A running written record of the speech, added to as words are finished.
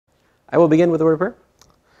I will begin with a word of prayer.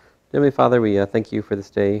 Heavenly Father, we thank you for this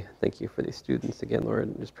day. Thank you for these students again, Lord.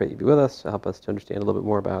 And just pray you be with us, help us to understand a little bit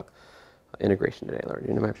more about integration today, Lord. In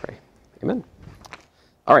your name I pray. Amen.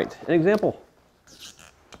 All right, an example.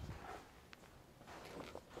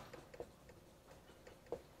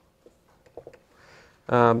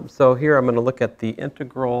 So here I'm going to look at the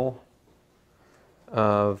integral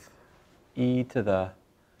of e to the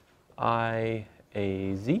I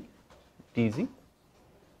a z dz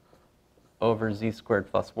over z squared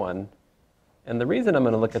plus 1. And the reason I'm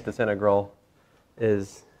going to look at this integral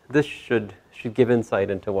is this should give insight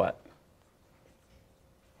into what?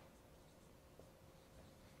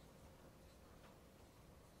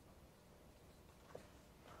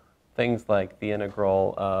 Things like the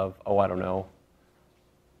integral of, I don't know,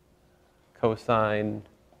 cosine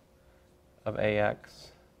of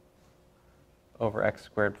ax over x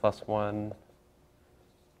squared plus 1,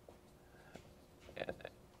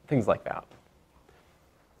 things like that.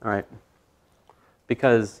 All right.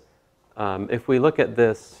 Because if we look at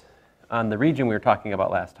this on the region we were talking about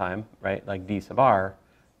last time, right, like d sub r,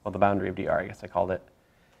 well, the boundary of dr, I guess I called it.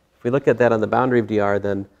 If we look at that on the boundary of dr,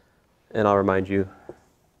 then, and I'll remind you,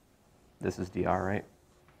 this is dr, right?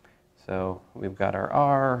 So we've got our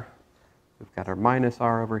r, we've got our minus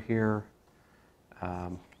r over here.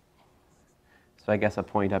 So I guess a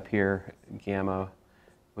point up here, gamma,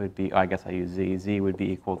 would be, I guess I use z. Z would be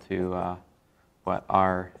equal to, what,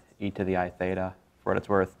 r e to the I theta, for what it's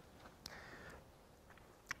worth.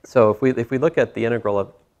 So if we look at the integral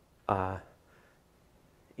of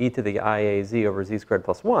e to the I a z over z squared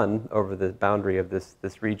plus 1 over the boundary of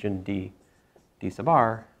this region d sub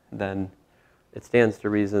r, then it stands to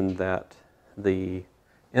reason that the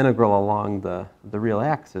integral along the real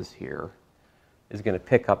axis here is going to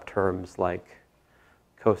pick up terms like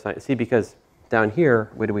cosine. See, because down here,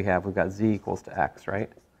 what do we have? We've got z equals to x, right?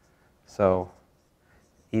 So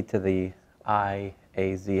e to the I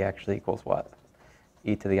a z actually equals what?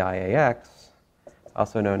 E to the I a x,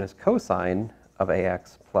 also known as cosine of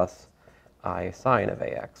ax plus I sine of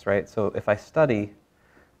ax, right? So if I study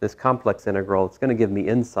this complex integral, it's going to give me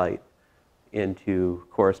insight into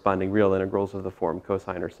corresponding real integrals of the form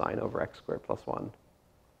cosine or sine over x squared plus 1.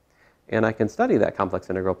 And I can study that complex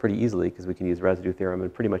integral pretty easily because we can use residue theorem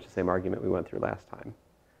and pretty much the same argument we went through last time.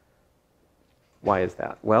 Why is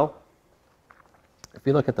that? Well, if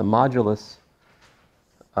we look at the modulus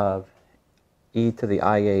of e to the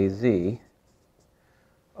I a z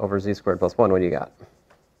over z squared plus 1, what do you got?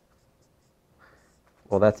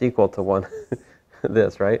 Well, that's equal to 1,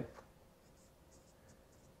 this, right?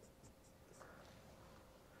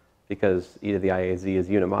 Because e to the I a z is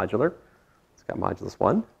unimodular. It's got modulus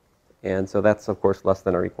 1. And so that's, of course, less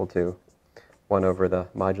than or equal to 1 over the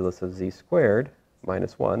modulus of z squared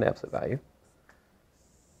minus 1, absolute value,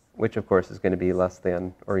 which, of course, is going to be less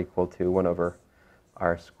than or equal to 1 over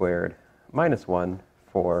r squared minus 1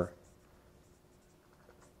 for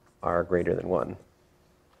r greater than 1,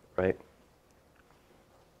 right?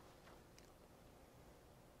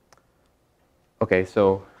 Okay,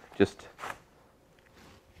 so just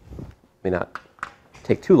may not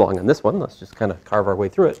take too long on this one. Let's just kind of carve our way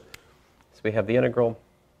through it. So we have the integral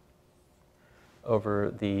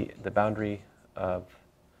over the boundary of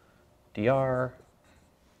dr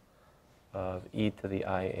of e to the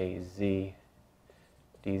I a z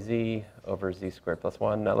dz over z squared plus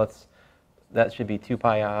 1. Now that should be 2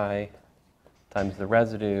 pi I times the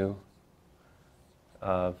residue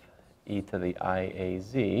of e to the I a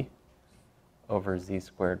z over z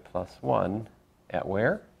squared plus 1 at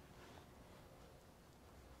where?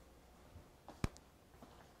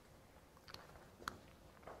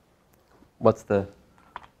 What's the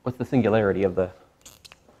singularity of the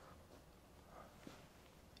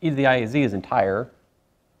e to the I a z is entire,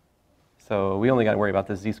 so we only got to worry about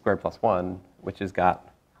this z squared plus 1, which has got,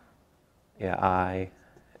 yeah, I,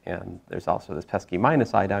 and there's also this pesky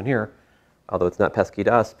minus I down here, although it's not pesky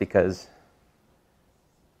to us because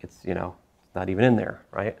it's, you know, not even in there,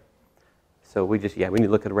 right? So we just, yeah, we need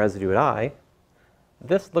to look at a residue at I.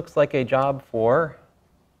 This looks like a job for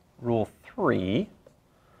rule 3.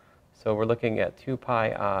 So we're looking at 2 pi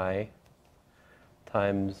I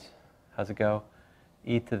times, how's it go?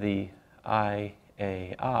 E to the I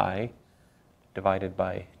a I divided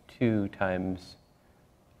by 2 times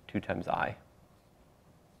I.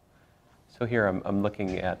 So here I'm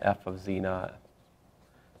looking at f of z naught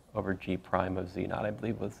over g prime of z naught, I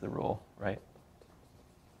believe was the rule, right?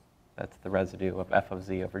 That's the residue of f of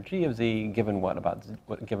z over g of z, given what about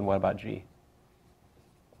g?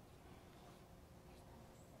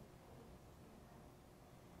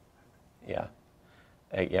 Yeah.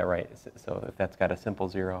 Yeah, right. So if that's got a simple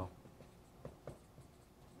 0,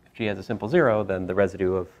 if g has a simple 0, then the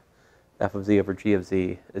residue of f of z over g of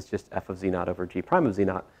z is just f of z naught over g prime of z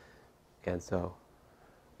naught. And so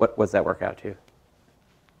what does that work out to?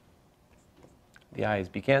 The i's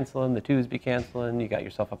be canceling, the 2's be canceling. You got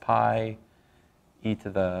yourself a pi e to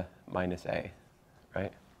the minus a,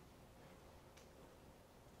 right?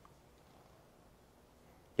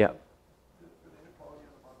 Yeah.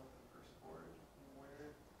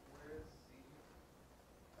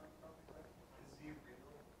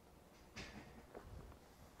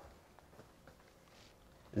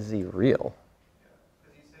 Z real? Yeah,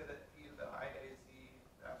 because you say that e to the IAZ,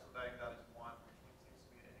 the absolute value of that is 1, which seems to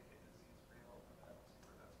me to indicate that z is real, and I don't see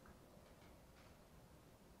where that's real.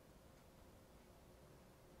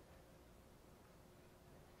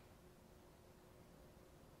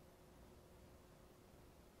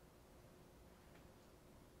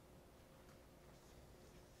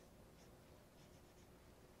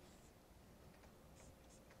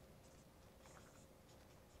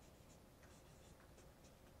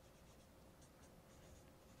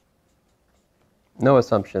 No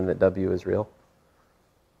assumption that W is real.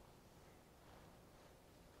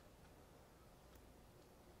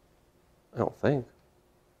 I don't think.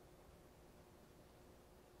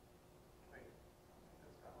 Wait,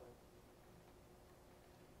 that's valid.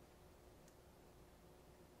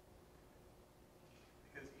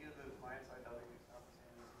 Because e to the minus IW is not the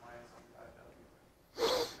same as minus e to IW.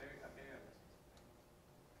 Maybe I'm missing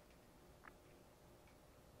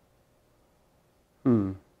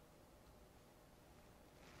something.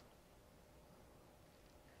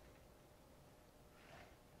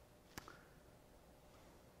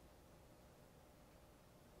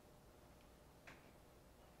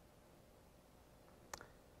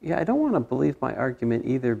 Yeah, I don't want to believe my argument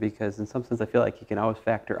either, because in some sense I feel like you can always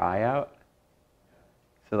factor I out.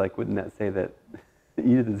 So like, wouldn't that say that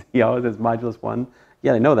e to the z always has modulus 1?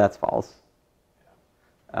 Yeah, I know that's false.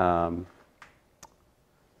 But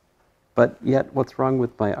yet, what's wrong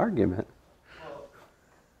with my argument? Well,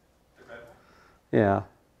 the red one? Yeah.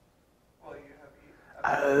 Well, you have e.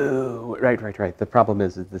 Oh, right. The problem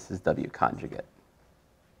is that this is W conjugate.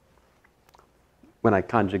 When I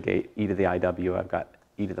conjugate e to the IW, I've got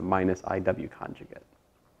e to the minus IW conjugate.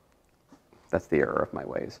 That's the error of my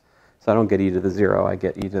ways. So I don't get e to the 0, I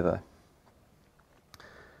get e to the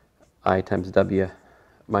I times W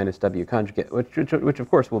minus W conjugate, which of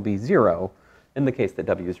course will be 0 in the case that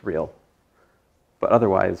W is real. But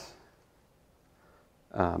otherwise,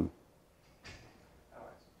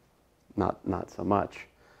 not so much.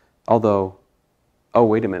 Although, oh,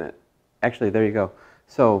 wait a minute. Actually, there you go.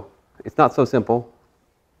 So it's not so simple.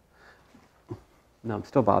 No, I'm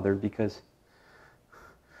still bothered because,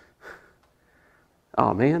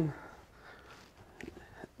 oh man,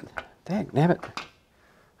 dang, damn it.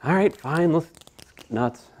 All right, fine, let's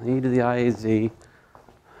nuts, e to the IAZ.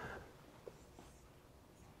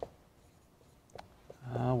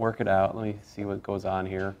 I'll work it out. Let me see what goes on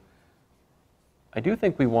here. I do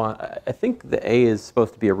think we want, I think the A is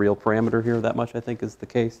supposed to be a real parameter here. That much I think is the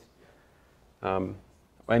case. Well,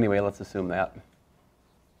 anyway, let's assume that.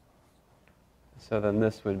 So then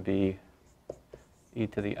this would be e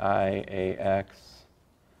to the IAX,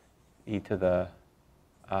 e to the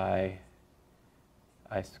I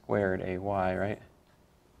squared AY, right?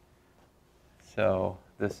 So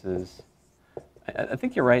this is, I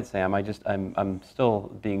think you're right, Sam. I'm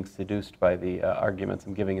still being seduced by the arguments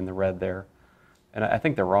I'm giving in the red there. And I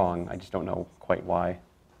think they're wrong. I just don't know quite why.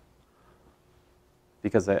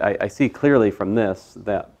 Because I see clearly from this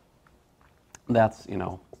that that's,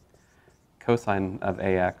 cosine of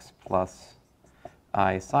AX plus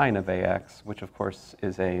I sine of AX, which of course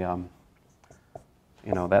is a,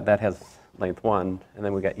 that has length 1, and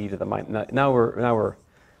then we got e to the minus. Now we're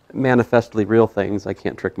manifestly real things. I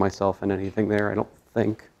can't trick myself in anything there, I don't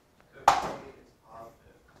think. So if A is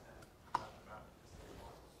positive, then the math is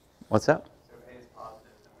What's that? So if A is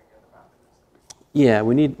positive, then we get the math is Yeah,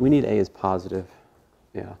 we need A as positive.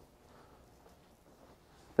 Yeah.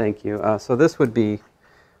 Thank you. So this would be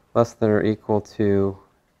less than or equal to,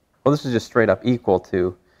 well, this is just straight up equal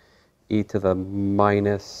to e to the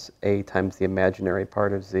minus a times the imaginary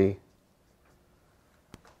part of z,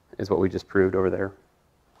 is what we just proved over there.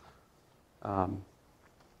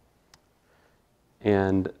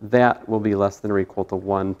 And that will be less than or equal to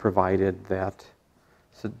 1, provided that,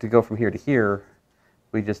 so to go from here to here,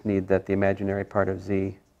 we just need that the imaginary part of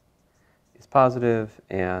z is positive,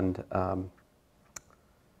 and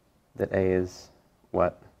that a is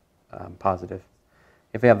what? Positive.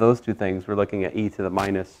 If we have those two things, we're looking at e to the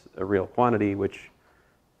minus a real quantity, which,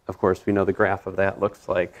 of course, we know the graph of that looks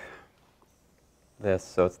like this,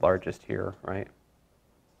 so it's largest here, right?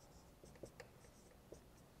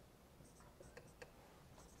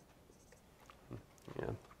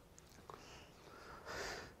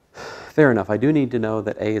 fair enough. I do need to know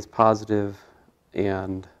that A is positive,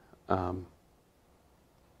 and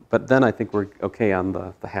but then I think we're okay on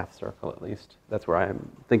the half circle at least. That's where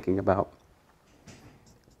I'm thinking about.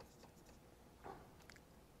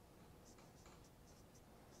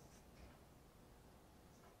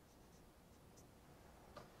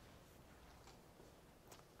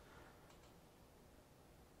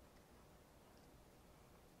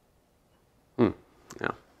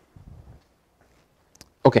 Yeah.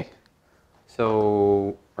 Okay.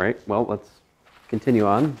 So, right, well, let's continue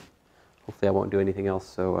on. Hopefully I won't do anything else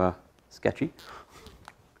so sketchy.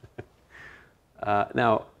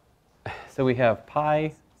 Now, so we have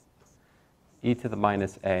pi e to the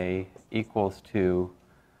minus a equals to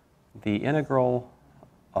the integral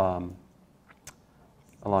along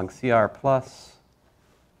CR plus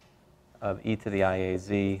of e to the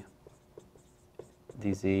IAZ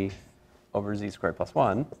dz over z squared plus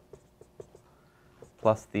 1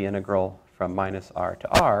 plus the integral from minus r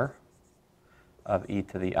to r of e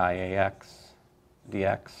to the IAX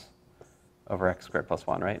dx over x squared plus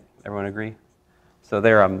 1, right? Everyone agree? So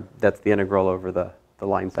there, that's the integral over the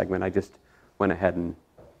line segment. I just went ahead and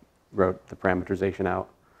wrote the parameterization out.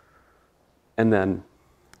 And then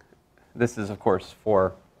this is, of course,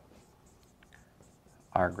 for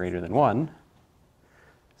r greater than 1.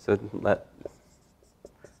 So let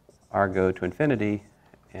r go to infinity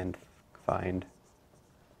and find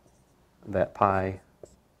that pi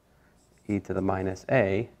e to the minus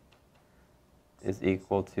a is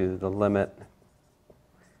equal to the limit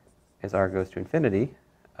as r goes to infinity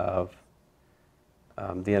of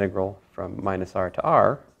the integral from minus r to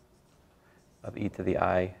r of e to the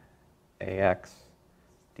I ax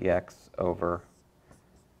dx over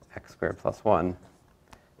x squared plus 1,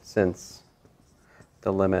 since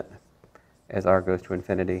the limit as r goes to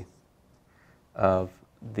infinity of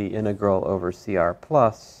the integral over CR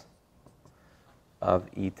plus of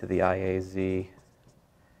e to the IAZ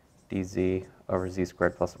dz over z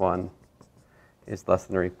squared plus 1 is less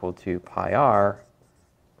than or equal to pi r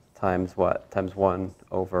times what? Times 1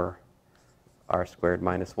 over r squared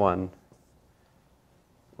minus 1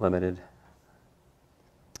 limited.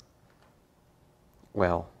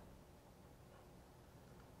 Well,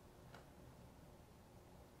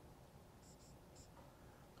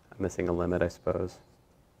 I'm missing a limit, I suppose.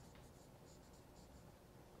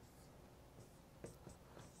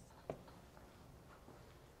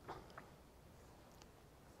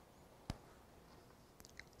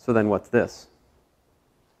 So then what's this?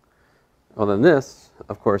 Well, then this,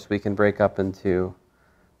 of course, we can break up into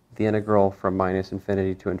the integral from minus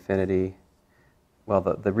infinity to infinity. Well,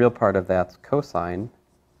 the real part of that's cosine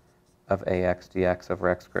of ax dx over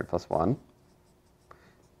x squared plus 1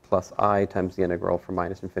 plus I times the integral from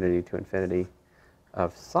minus infinity to infinity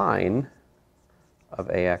of sine of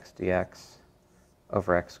ax dx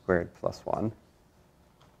over x squared plus 1.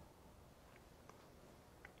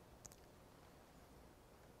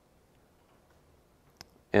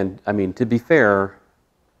 And I mean, to be fair,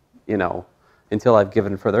 you know, until I've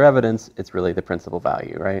given further evidence, it's really the principal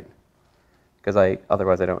value, right? Because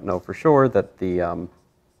otherwise I don't know for sure that the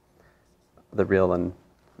real and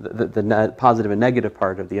the positive and negative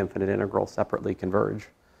part of the infinite integral separately converge,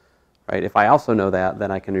 right? If I also know that, then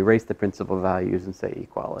I can erase the principal values and say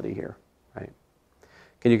equality here, right?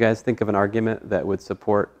 Can you guys think of an argument that would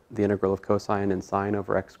support the integral of cosine and sine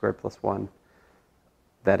over x squared plus 1,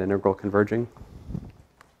 that integral converging?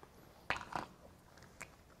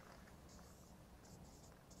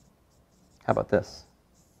 How about this?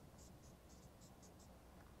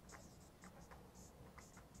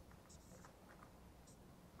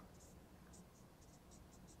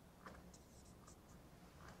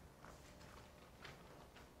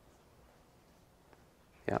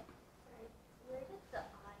 Yeah. Where did the I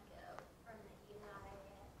go from the EIX?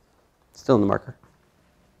 Still in the marker.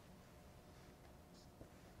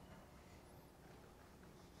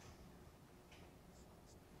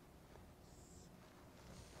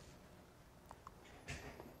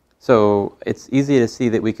 So it's easy to see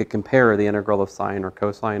that we could compare the integral of sine or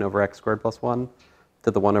cosine over x squared plus 1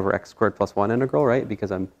 to the 1 over x squared plus 1 integral, right?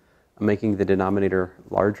 Because I'm making the denominator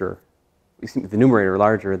larger, the numerator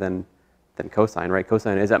larger than cosine, right?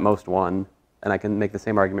 Cosine is at most 1, and I can make the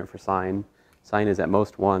same argument for sine. Sine is at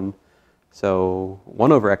most 1. So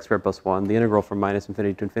 1 over x squared plus 1, the integral from minus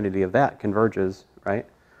infinity to infinity of that converges, right?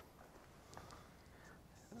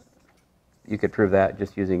 You could prove that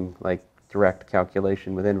just using like direct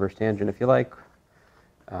calculation with inverse tangent if you like.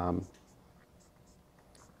 But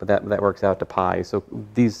that works out to pi. So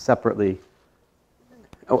these separately,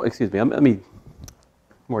 oh, excuse me, let me,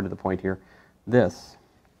 more to the point here. This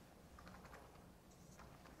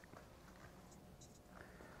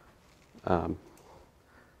The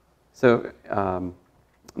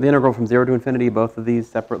integral from 0 to infinity, both of these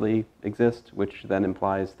separately exist, which then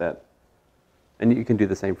implies that, and you can do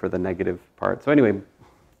the same for the negative part. So anyway,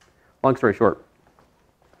 long story short,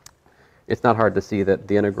 it's not hard to see that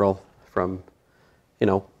the integral from,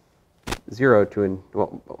 0 to,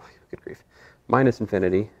 good grief, minus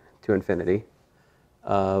infinity to infinity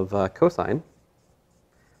of cosine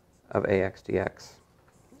of ax dx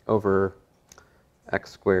over x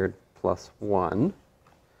squared plus 1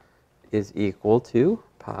 is equal to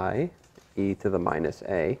pi e to the minus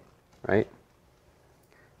a, right?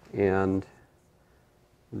 And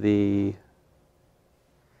the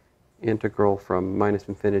integral from minus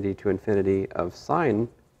infinity to infinity of sine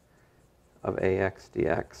of ax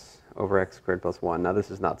dx over x squared plus 1, now this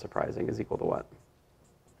is not surprising, is equal to what?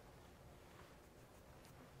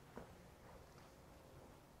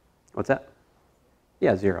 What's that?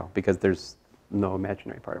 Yeah, 0, because there's no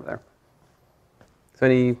imaginary part of there. So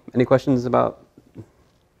any questions about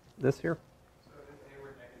this here? So if A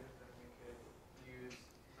were negative, then we could use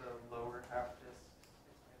the lower half just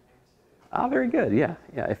expanding to... Ah, very good, yeah.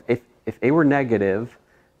 If A were negative,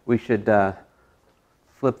 we should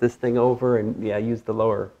flip this thing over and, use the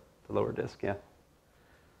lower disk, yeah.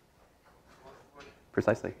 What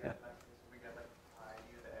Precisely, yeah. we get like pi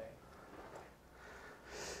u to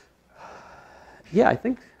A. Yeah, I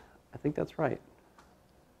think that's right.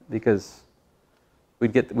 Because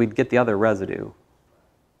we'd get the other residue.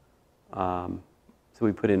 So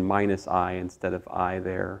we put in minus I instead of I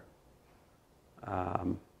there. I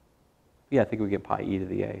think we get pi e to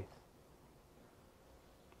the A.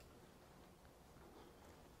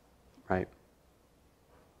 Right.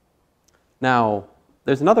 Now,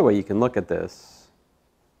 there's another way you can look at this.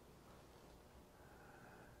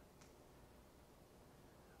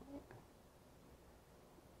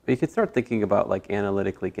 You could start thinking about like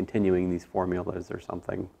analytically continuing these formulas or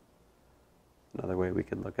something. Another way we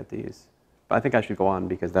could look at these. But I think I should go on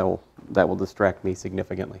because that will distract me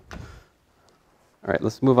significantly. All right,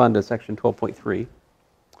 let's move on to section 12.3.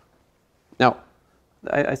 Now,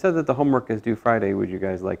 I said that the homework is due Friday. Would you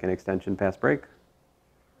guys like an extension past break?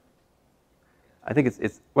 I think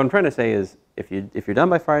it's what I'm trying to say is if you're done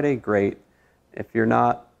by Friday, great. If you're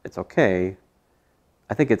not, it's okay.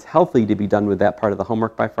 I think it's healthy to be done with that part of the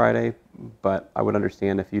homework by Friday, but I would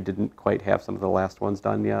understand if you didn't quite have some of the last ones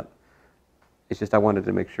done yet. It's just I wanted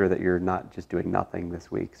to make sure that you're not just doing nothing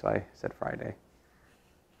this week, so I said Friday.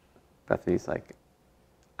 Bethany's like,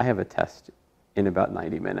 I have a test in about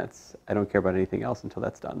 90 minutes. I don't care about anything else until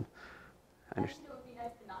that's done. I understand. It would be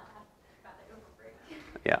nice to not have that over break.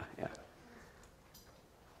 Yeah.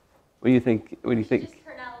 What do you think? What do you think? Just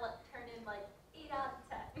turn in like 8 out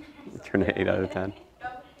of 10. Turn it 8 out of 10.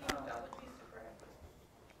 That would be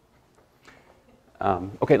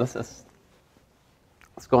super. Okay, let's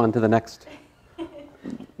go on to the next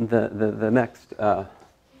the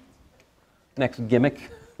next gimmick,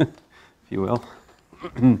 if you will.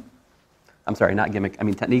 I'm sorry, not gimmick. I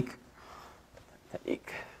mean technique.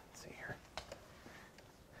 Technique. Let's see here.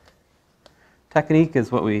 Technique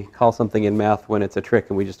is what we call something in math when it's a trick,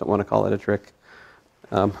 and we just don't want to call it a trick.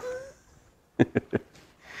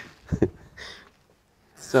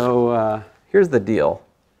 So here's the deal.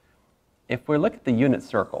 If we look at the unit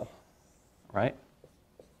circle, right?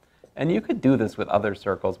 And you could do this with other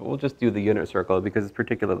circles, but we'll just do the unit circle because it's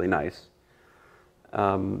particularly nice.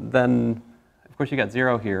 Then, of course, you got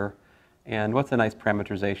 0 here. And what's a nice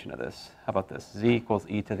parameterization of this? How about this? Z equals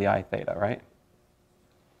e to the I theta, right?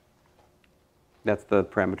 That's the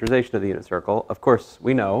parameterization of the unit circle. Of course,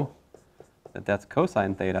 we know that that's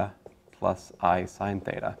cosine theta plus I sine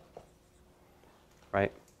theta,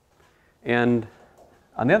 right? And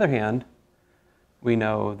on the other hand, we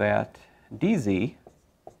know that dz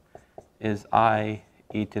is I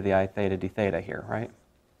e to the I theta d theta here, right?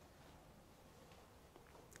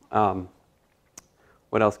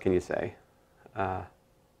 What else can you say?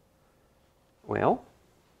 Well,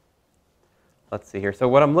 let's see here. So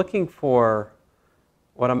what I'm looking for,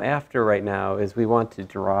 what I'm after right now is we want to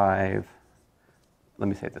derive, let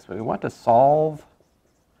me say it this way, we want to solve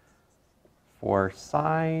for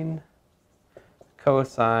sine,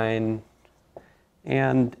 cosine,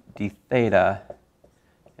 and d theta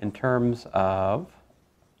in terms of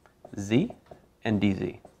z and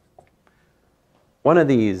dz. One of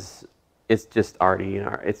these is just already,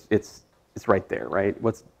 it's right there, right?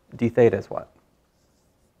 What's d theta is what?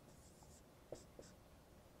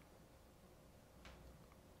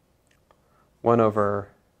 One over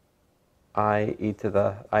I e to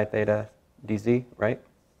the I theta dz, right?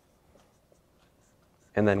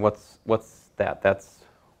 And then what's that? That's,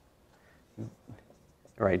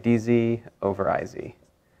 right, dz over iz.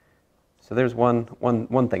 So there's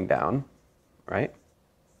one thing down, right?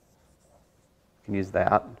 You can use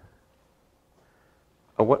that.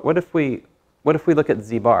 Oh, what if we look at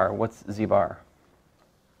z bar? What's z bar?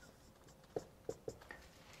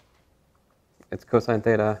 It's cosine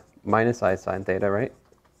theta minus I sine theta, right?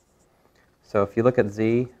 So if you look at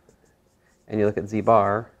z and you look at z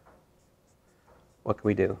bar, what can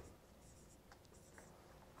we do?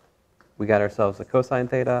 We got ourselves a cosine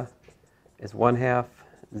theta is 1/2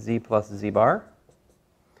 z plus z bar,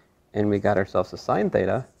 and we got ourselves a sine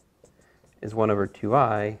theta is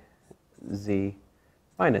 1/2i z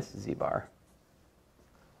minus z bar.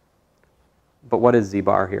 But what is z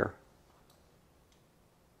bar here?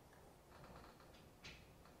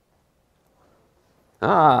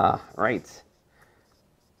 Ah, right.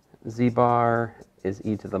 Z bar is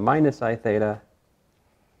e to the minus I theta,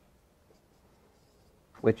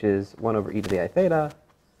 which is 1/e to the I theta,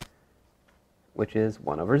 which is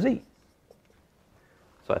 1/z.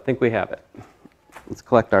 So I think we have it. Let's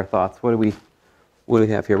collect our thoughts. What do we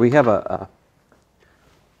have here? We have a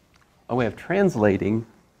way of translating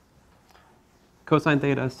cosine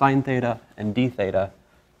theta, sine theta, and d theta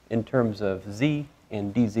in terms of z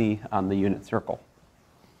and dz on the unit circle.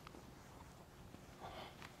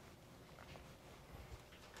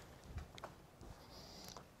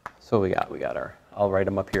 So we got our, I'll write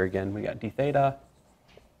them up here again. We got d theta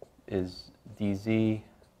is dz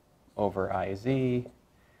over iz,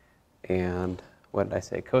 and what did I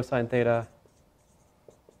say? Cosine theta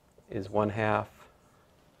is 1/2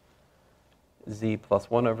 z plus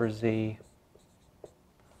 1/z,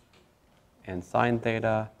 and sine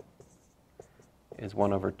theta is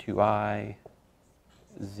 1/2i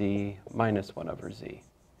z minus 1/z.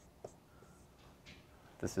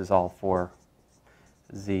 This is all for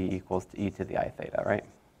z equals to e to the I theta, right?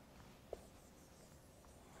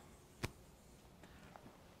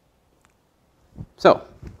 So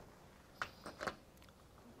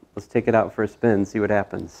let's take it out for a spin, see what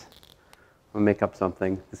happens. We'll make up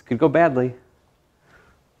something. This could go badly.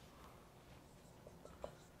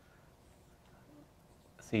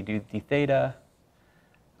 Let's see, do d theta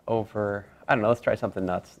over, I don't know, let's try something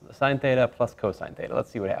nuts. Sine theta plus cosine theta.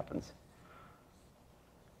 Let's see what happens.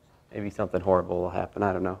 Maybe something horrible will happen.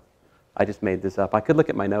 I don't know. I just made this up. I could look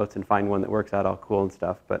at my notes and find one that works out all cool and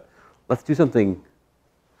stuff, but let's do something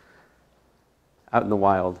out in the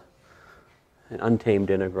wild, an untamed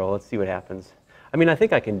integral. Let's see what happens. I mean, I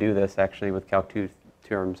think I can do this actually with Calc 2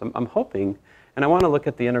 terms. I'm hoping, and I want to look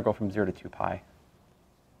at the integral from 0 to 2 pi.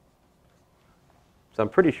 So I'm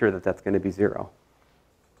pretty sure that that's going to be 0.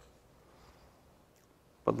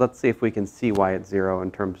 But let's see if we can see why it's 0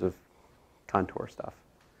 in terms of contour stuff.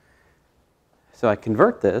 So I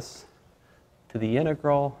convert this to the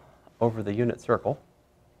integral over the unit circle,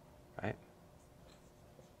 right?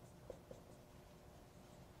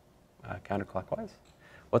 Counterclockwise.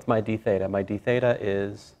 What's my d theta? My d theta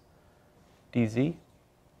is dz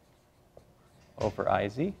over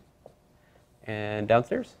iz. And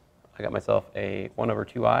downstairs, I got myself a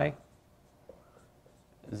 1/2i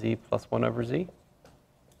z plus 1/z.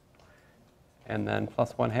 And then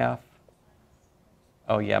plus 1/2.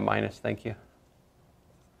 Oh yeah, minus, thank you.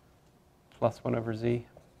 Plus 1/z.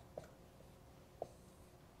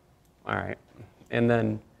 All right. And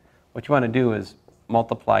then what you want to do is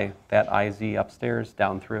multiply that iz upstairs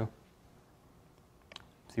down through.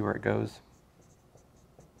 See where it goes.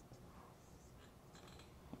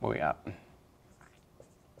 What we got?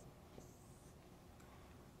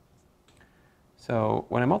 So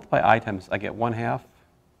when I multiply I times, I get 1/2.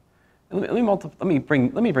 Let me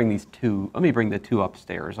bring these two. Let me bring the 2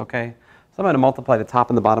 upstairs, okay? So I'm going to multiply the top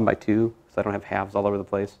and the bottom by 2, so I don't have halves all over the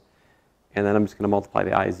place. And then I'm just going to multiply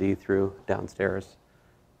the iz through downstairs.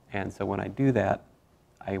 And so when I do that,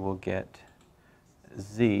 I will get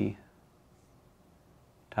z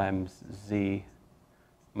times z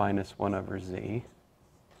minus 1/z,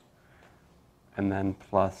 and then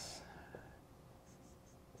plus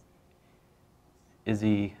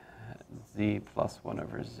z plus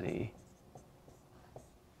 1/z.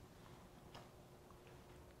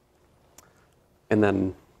 And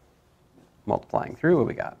then multiplying through, what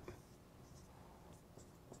we got?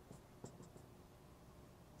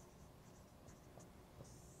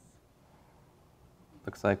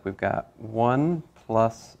 Looks like we've got 1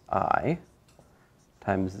 plus I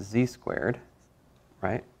times z squared,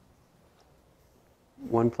 right?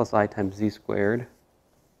 1 plus I times z squared.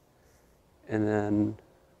 And then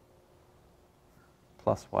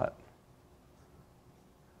plus what?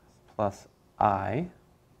 Plus I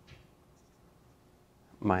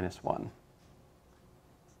minus 1.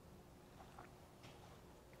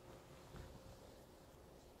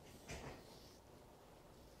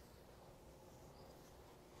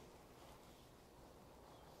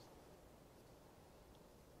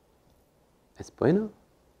 Es bueno.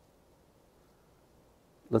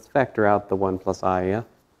 Let's factor out the 1 plus I, yeah?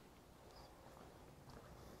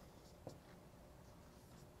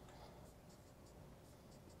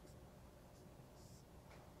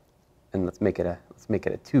 And let's make it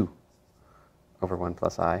a 2 over 1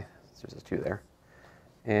 plus I. So there's a 2 there.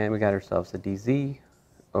 And we got ourselves a dz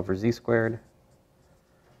over z squared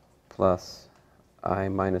plus I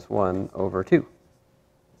minus 1 over 2.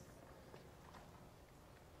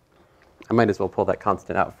 I might as well pull that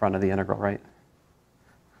constant out front of the integral, right?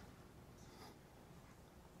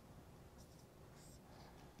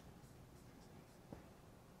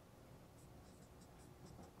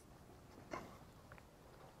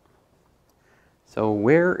 So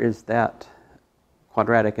where is that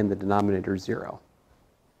quadratic in the denominator 0?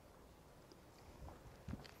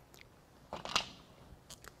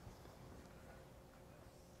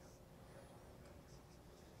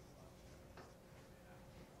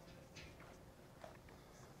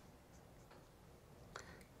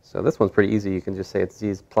 So this one's pretty easy. You can just say it's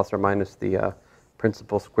z plus or minus the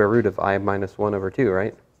principal square root of I minus 1 over 2,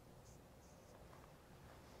 right?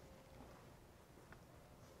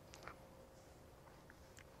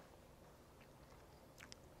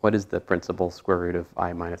 What is the principal square root of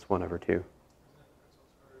I minus 1 over 2?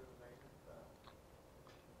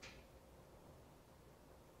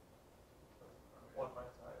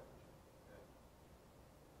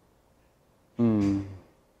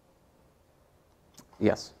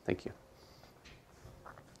 Yes, thank you.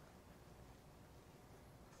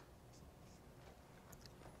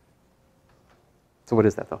 So what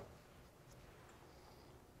is that, though?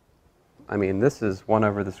 I mean, this is 1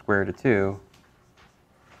 over the square root of 2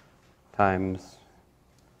 times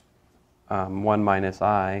 1 minus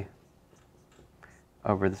I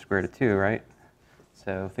over the square root of 2, right?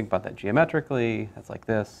 So think about that geometrically. That's like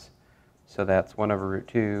this. So that's 1 over root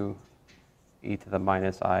 2 e to the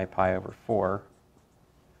minus I pi over 4.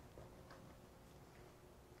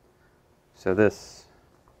 So this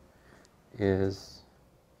is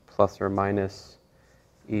plus or minus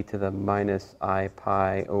e to the minus I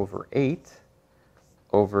pi over 8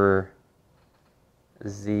 over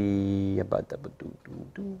z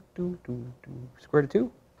square root of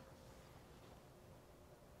 2?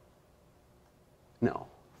 No,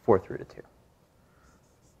 4th root of 2.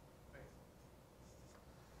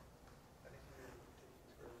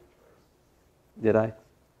 Did I?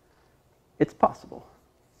 It's possible.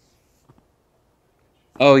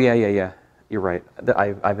 Oh, yeah. You're right.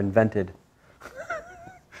 I've invented.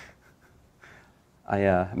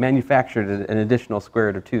 I manufactured an additional square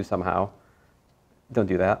root of 2 somehow. Don't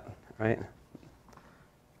do that, right?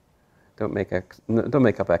 Don't make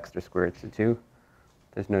up extra square roots of 2.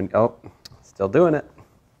 There's no. Oh, still doing it.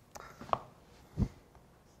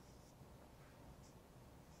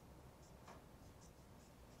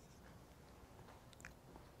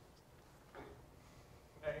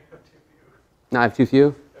 No, I have too few.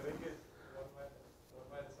 I think it's 1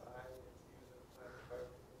 minus I is used as times 5 over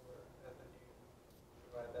 4, and then you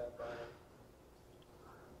divide that by 17.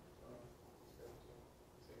 So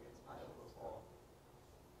it's I equals all.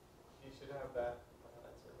 You should have that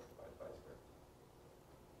answer divided by square.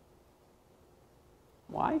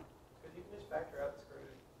 Why? Because you can just factor out the square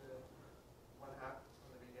root of the 1/2 from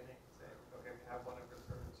the beginning and say, okay, we have 1 over the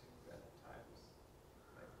square root of 2 and then times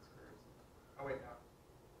like the square root of 2. Oh, wait, no.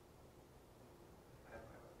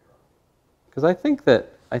 Because I think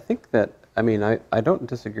that, I mean, I don't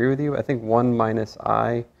disagree with you. I think 1 minus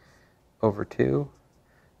I over 2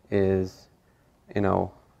 is, the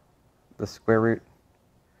square root.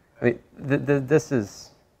 I mean, this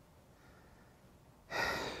is.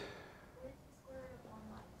 Where's the square root of 1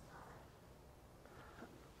 minus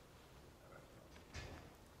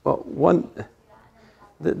I? Well,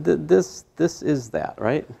 this is that,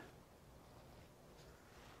 right?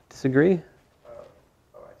 Disagree?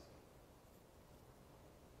 Oh, I see.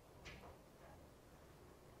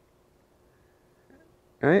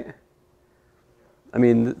 Right? I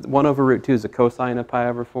mean, 1 over root 2 is the cosine of pi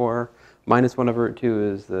over 4. Minus 1 over root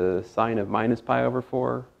 2 is the sine of minus pi over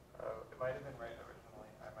 4. It might have been right originally.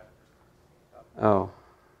 I might have just Oh,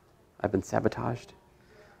 I've been sabotaged.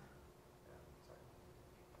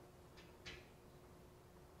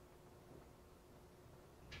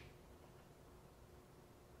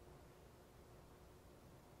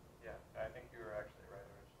 Yeah, I think you were actually right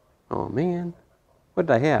originally. Oh, man. What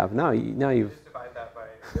did I have? Now you've. Just divide that by.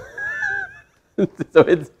 So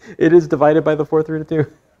it is divided by the 4th root of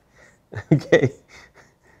 2? Okay.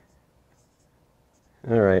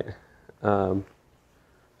 All right.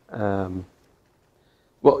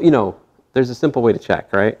 Well, there's a simple way to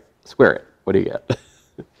check, right? Square it. What do you get?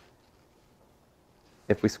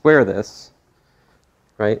 if we square this,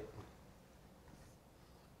 right?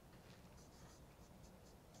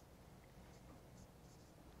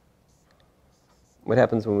 What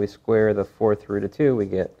happens when we square the 4th root of 2? We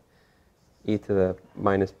get e to the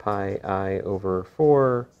minus pi I over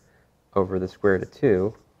 4 over the square root of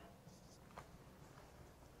 2.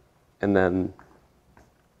 And then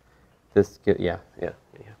this get, yeah.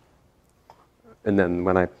 And then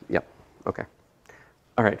when okay.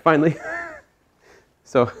 All right, finally.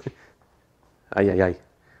 So,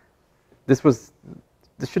 this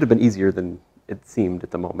should have been easier than it seemed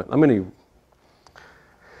at the moment. I'm going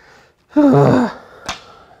to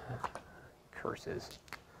curses.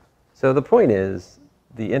 So the point is,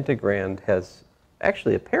 the integrand has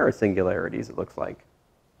actually a pair of singularities, it looks like.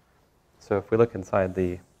 So if we look inside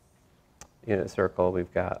the unit circle,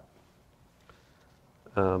 we've got,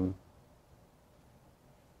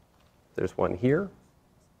 there's one here,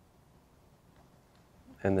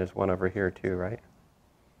 and there's one over here too, right?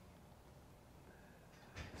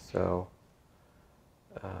 So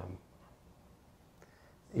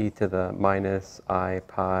e to the minus I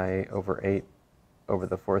pi over 8 over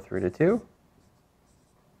the 4th root of 2.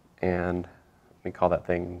 And we call that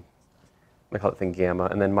thing gamma,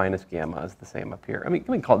 and then minus gamma is the same up here. I mean,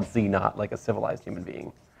 we call it z naught like a civilized human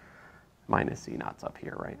being. Minus z naught's up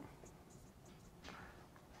here, right?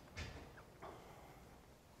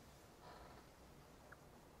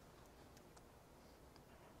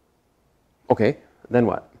 Okay, then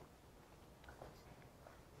what?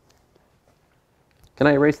 Can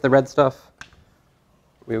I erase the red stuff?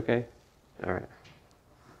 Are we okay? All right.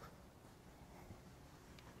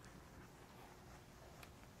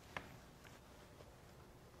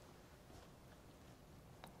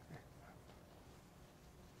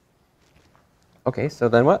 Okay, so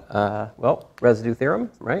then what? Well, residue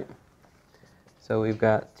theorem, right? So we've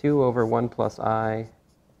got 2 over 1 plus I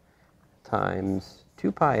times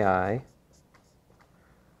 2 pi I,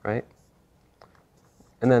 right?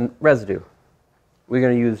 And then residue. We're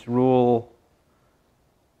going to use rule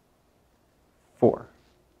 4,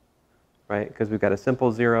 right? Because we've got a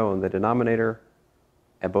simple 0 in the denominator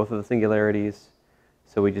at both of the singularities.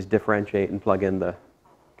 So we just differentiate and plug in the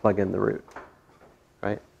root,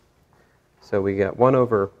 right? So we get 1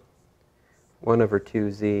 over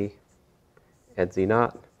 2z at z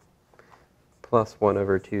naught plus 1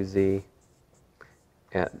 over 2z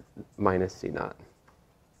at minus z naught.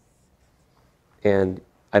 And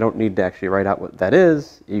I don't need to actually write out what that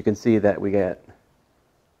is. You can see that we get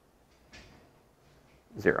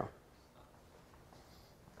 0.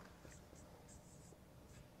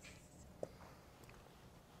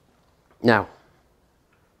 Now,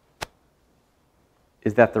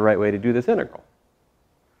 is that the right way to do this integral?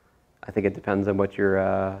 I think it depends on what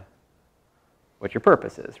your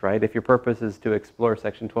purpose is, right? If your purpose is to explore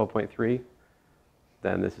section 12.3,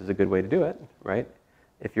 then this is a good way to do it, right?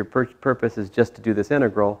 If your purpose is just to do this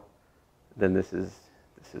integral, then this is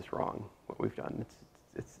wrong, what we've done.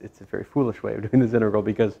 It's a very foolish way of doing this integral,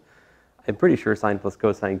 because I'm pretty sure sine plus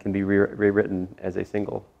cosine can be rewritten as a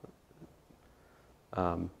single.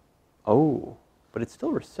 Oh, but it's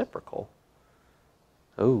still reciprocal.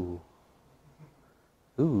 Oh.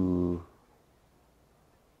 Ooh.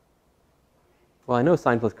 Well, I know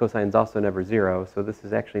sine plus cosine is also never 0, so this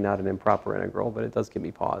is actually not an improper integral, but it does give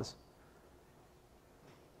me pause.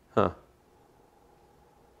 Huh.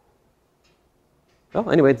 Well,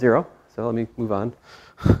 anyway, it's 0, so let me move on.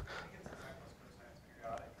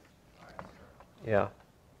 Yeah.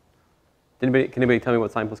 Can anybody tell me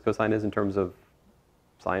what sine plus cosine is in terms of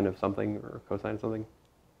sine of something or cosine of something?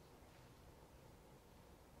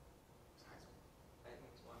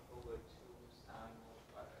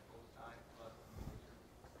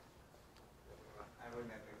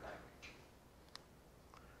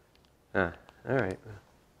 All right.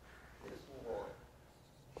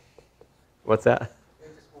 What's that?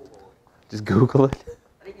 Just Google it.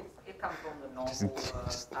 I think it comes from the normal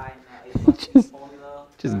sine formula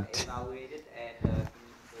evaluated and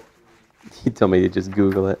He told me to just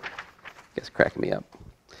Google it. Guess cracking me up.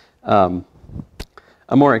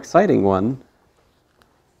 A more exciting one.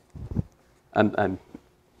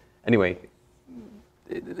 Anyway,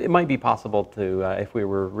 it might be possible to, if we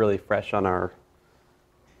were really fresh on our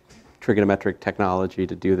trigonometric technology,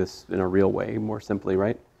 to do this in a real way, more simply,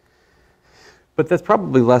 right? But that's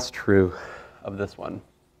probably less true of this one.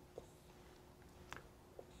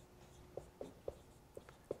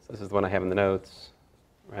 So this is the one I have in the notes,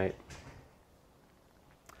 right?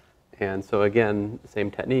 And so again, same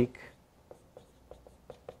technique.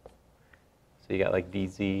 So you got like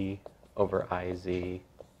dz over iz,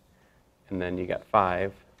 and then you got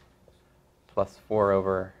 5 plus 4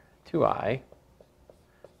 over 2I,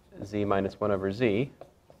 z minus 1 over z.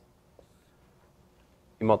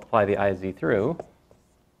 You multiply the iz through.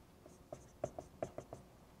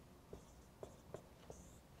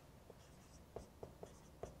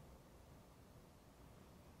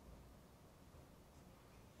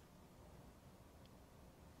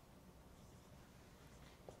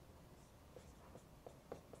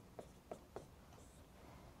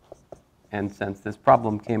 And since this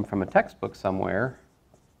problem came from a textbook somewhere,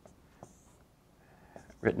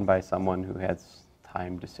 written by someone who has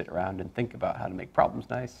time to sit around and think about how to make problems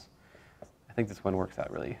nice, I think this one works out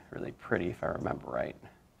really, really pretty if I remember right.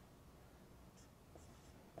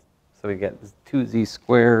 So we get 2z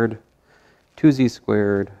squared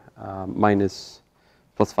minus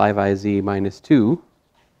plus 5iz minus 2,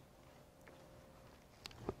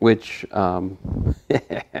 which,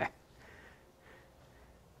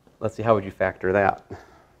 let's see, how would you factor that? I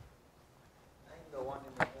think the one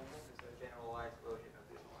in the homework is a generalized version of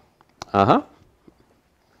this one. Uh-huh.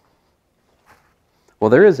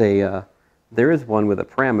 Well, there is one with a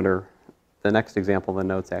parameter. The next example in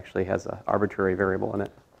the notes actually has an arbitrary variable in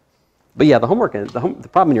it. But yeah, the homework, the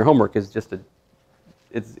problem in your homework is just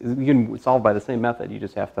you can solve by the same method. You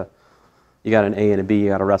just have to, you got an A and a B you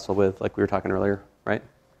got to wrestle with, like we were talking earlier, right?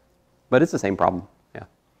 But it's the same problem, yeah.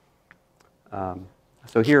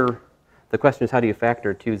 So here, the question is, how do you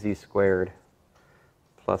factor 2z squared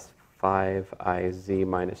plus 5iz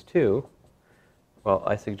minus 2? Well,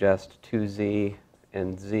 I suggest 2z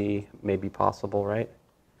and z may be possible, right?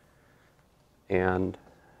 And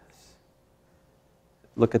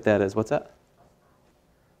look at that as, what's that?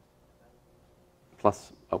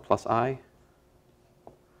 Plus I.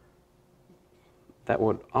 That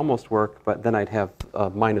would almost work, but then I'd have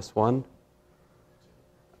minus 1.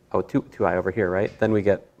 Oh, 2i over here, right? Then we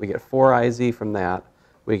get 4iz from that.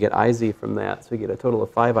 We get iz from that. So we get a total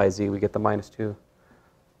of 5iz. We get the minus 2.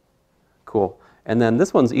 Cool. And then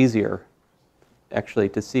this one's easier, actually,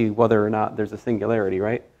 to see whether or not there's a singularity,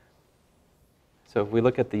 right? So if we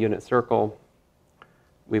look at the unit circle,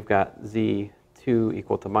 we've got z2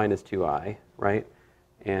 equal to minus 2i, right?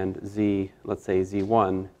 And let's say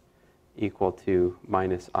z1 equal to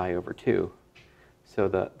minus I over 2. So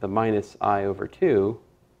the minus I over 2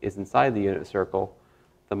 is inside the unit circle.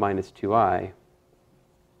 The minus 2i,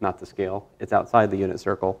 not the scale, it's outside the unit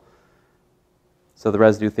circle. So the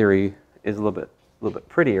residue theory is a little bit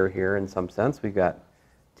prettier here in some sense. We've got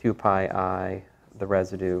 2 pi I, the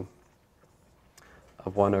residue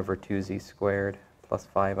of 1 over 2z squared plus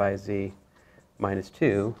 5iz minus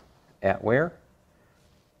 2 at where?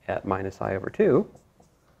 At minus I over 2,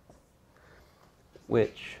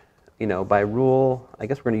 which, you know, by rule, I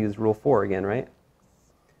guess we're going to use rule 4 again, right?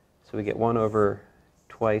 So we get 1 over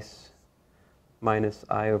twice minus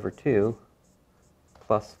I over 2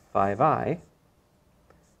 plus 5i,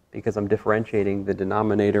 because I'm differentiating the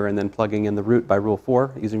denominator and then plugging in the root by rule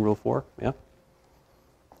 4, using rule 4, yeah?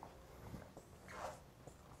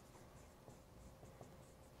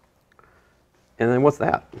 And then what's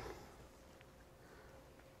that?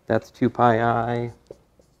 That's 2 pi I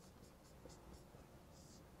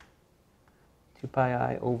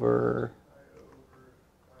over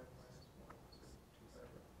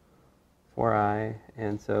 4i,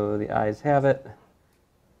 and so the i's have it,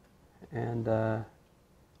 and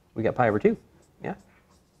we got pi over 2, yeah?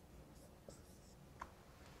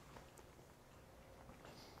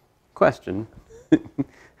 Question,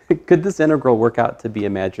 could this integral work out to be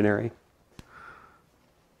imaginary?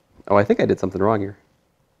 Oh, I think I did something wrong here.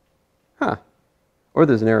 Huh. Or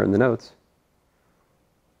there's an error in the notes.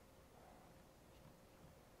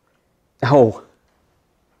 Oh.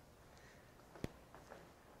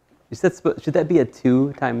 Should that be a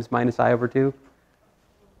 2 times minus I over 2?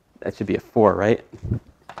 That should be a 4, right?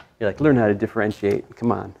 You're like, learn how to differentiate.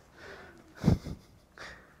 Come on.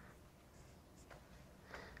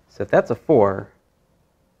 So if that's a 4,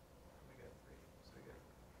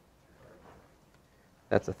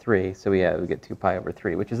 that's a 3. So we get 2 pi over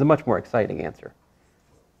 3, which is a much more exciting answer,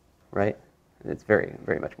 right? It's very,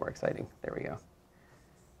 very much more exciting. There we go.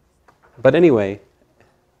 But anyway,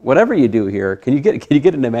 whatever you do here, can you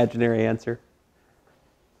get an imaginary answer?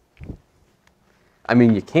 I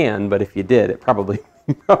mean, you can, but if you did, it probably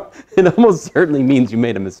it almost certainly means you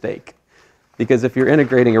made a mistake, because if you're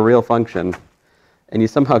integrating a real function and you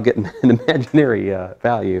somehow get an imaginary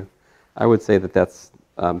value, I would say that that's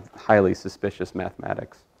highly suspicious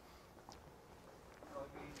mathematics. So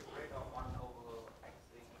we need to break out 1 over x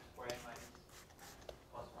squared minus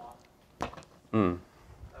plus 1. Hmm.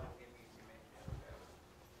 That will give me the imaginary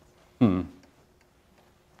value. Hmm.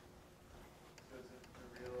 So is it the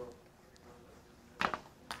real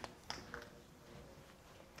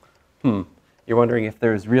You're wondering if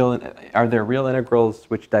there's are there real integrals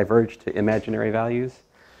which diverge to imaginary values?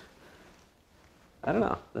 I don't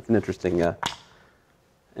know. That's an interesting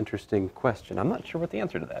question. I'm not sure what the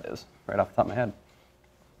answer to that is, right off the top of my head.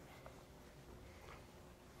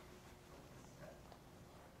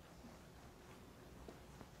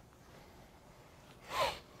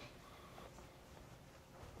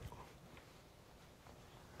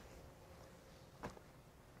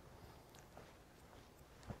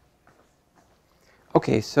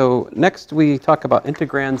 Okay, so next we talk about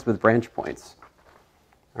integrands with branch points.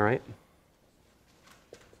 All right?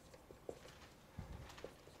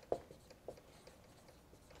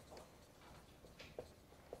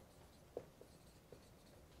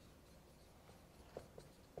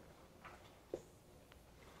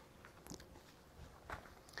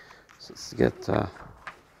 So let's get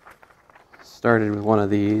started with one of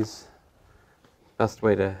these. Best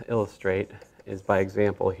way to illustrate is by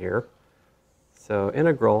example here. So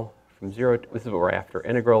integral from 0, this is what we're after,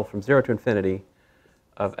 integral from 0 to infinity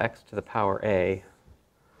of x to the power a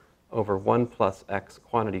over 1 plus x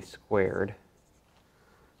quantity squared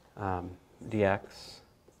dx.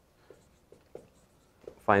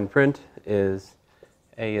 Fine print is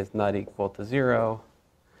a is not equal to 0,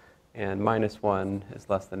 and minus 1 is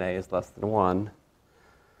less than a is less than 1.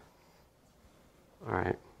 All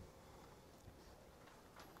right.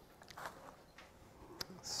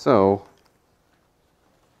 So,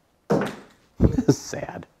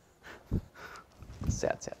 sad.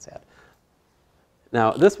 Sad.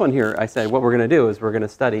 Now, this one here, I said what we're going to do is we're going to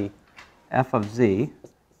study f of z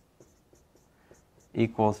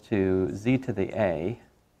equals to z to the a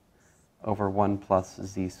over 1 plus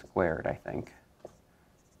z squared, I think.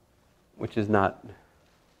 Which is not,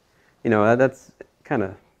 that's kind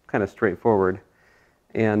of straightforward.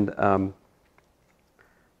 And,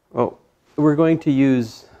 well, we're going to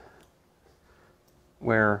use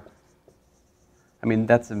where,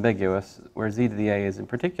 that's ambiguous, where z to the a is in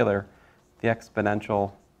particular the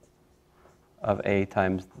exponential of a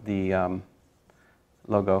times the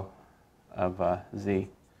logo of z.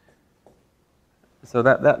 So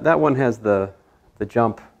that one has the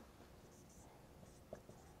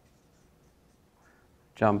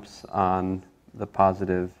jumps on the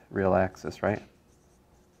positive real axis, right?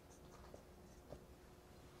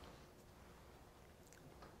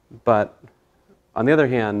 But on the other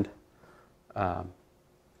hand,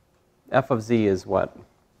 f of z is what?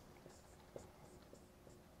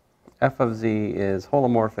 F of z is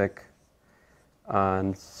holomorphic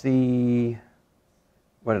on c,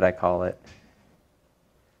 what did I call it?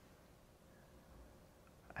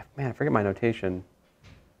 Man, I forget my notation.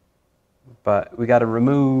 But we got to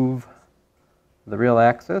remove the real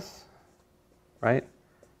axis, right?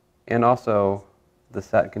 And also the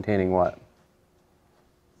set containing what?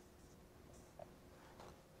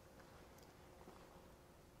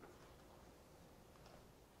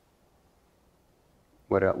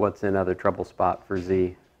 What's another trouble spot for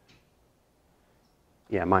z?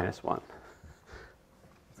 Yeah, minus 1.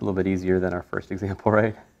 It's a little bit easier than our first example,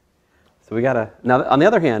 right? So we got to, now on the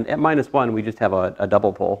other hand, at minus 1, we just have a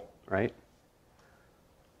double pole, right?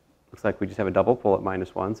 Looks like we just have a double pole at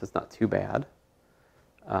minus 1, so it's not too bad.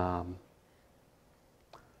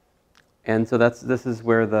 And so this is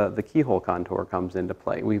where the keyhole contour comes into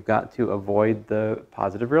play. We've got to avoid the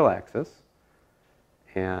positive real axis,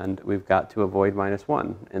 and we've got to avoid minus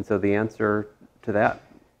 1. And so the answer to that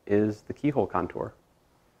is the keyhole contour.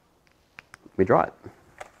 We draw it.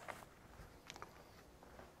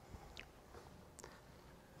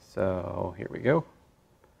 So here we go.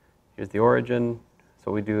 Here's the origin.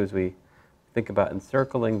 So what we do is we think about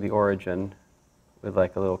encircling the origin with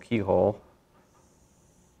like a little keyhole.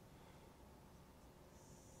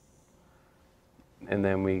 And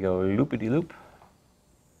then we go loopity-loop,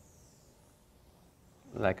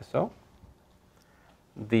 like so.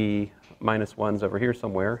 The minus 1's over here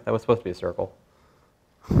somewhere. That was supposed to be a circle.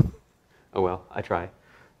 Oh well, I try.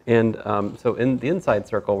 And so in the inside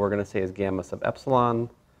circle, we're going to say is gamma sub epsilon.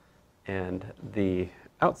 And the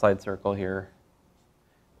outside circle here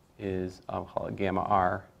is, I'll call it gamma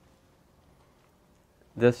r.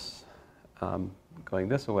 This, going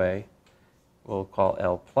this way, we'll call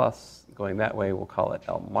L plus. Going that way, we'll call it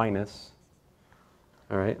L minus.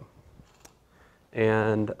 All right.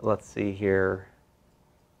 And let's see here.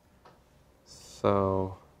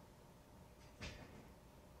 So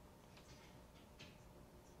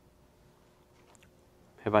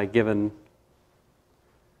have I given...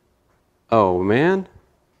 Oh, man.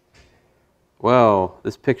 Well,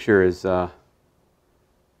 this picture is,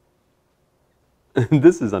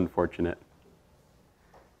 this is unfortunate.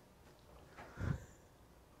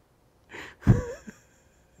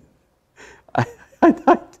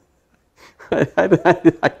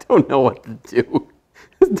 I don't know what to do.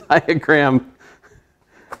 This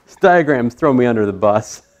diagram's throw me under the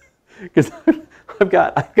bus because I've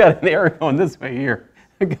got an arrow going this way here.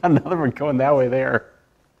 I've got another one going that way there.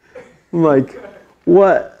 I'm like,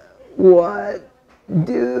 what,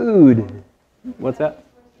 dude? What's that?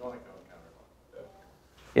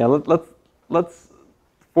 Yeah, let's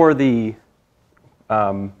for the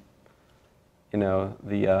the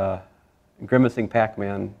grimacing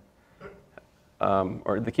Pac-Man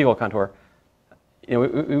or the keyhole contour.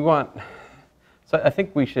 We want. So I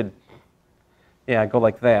think we should, go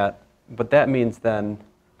like that. But that means then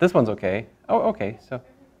this one's okay. Oh, okay. So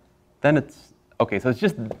then it's okay. So it's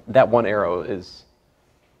just that one arrow is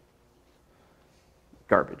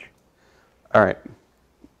garbage. All right.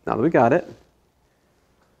 Now that we got it.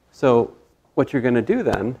 So what you're going to do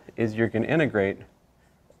then is you're going to integrate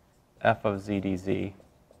f of z dz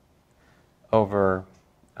over,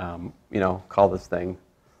 call this thing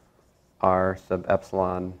r sub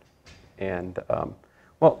epsilon, and,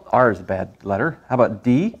 well, r is a bad letter. How about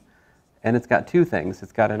d? And it's got two things.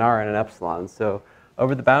 It's got an r and an epsilon. So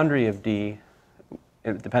over the boundary of d,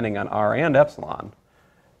 depending on r and epsilon,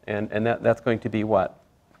 and that's going to be what?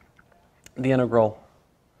 The integral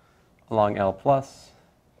along L plus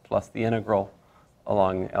the integral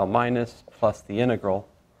along L minus plus the integral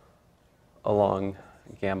along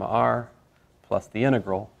gamma r plus the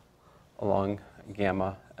integral along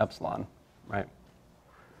gamma epsilon, right?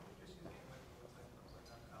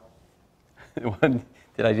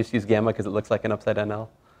 Did I just use gamma because it looks like an upside down L?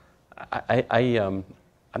 I'm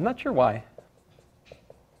not sure why.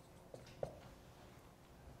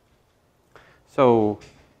 So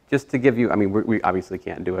just to give you, I mean, we obviously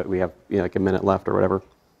can't do it. We have like a minute left or whatever.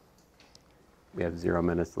 We have 0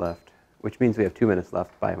 minutes left, which means we have 2 minutes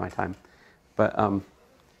left by my time. But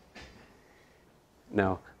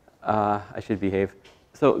no, I should behave.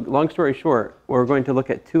 So long story short, we're going to look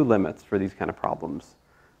at two limits for these kind of problems.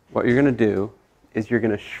 What you're going to do is you're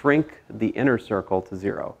going to shrink the inner circle to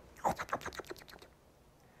 0.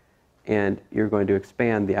 And you're going to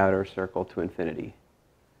expand the outer circle to infinity.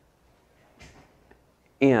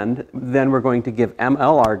 And then we're going to give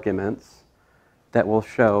ML arguments that will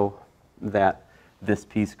show that this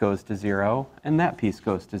piece goes to 0 and that piece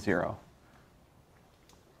goes to 0.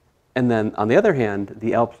 And then on the other hand,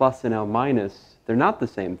 the L plus and L minus, they're not the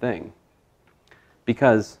same thing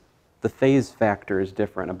because the phase factor is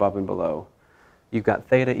different above and below. You've got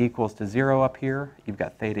theta equals to 0 up here. You've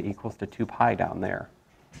got theta equals to 2 pi down there.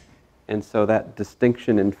 And so that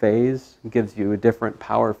distinction in phase gives you a different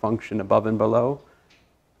power function above and below.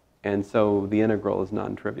 And so the integral is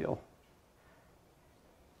non-trivial.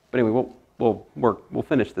 But anyway, we'll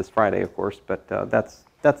finish this Friday, of course. But that's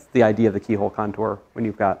the idea of the keyhole contour when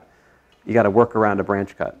you got to work around a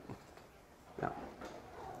branch cut. Yeah.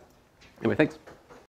 Anyway, thanks.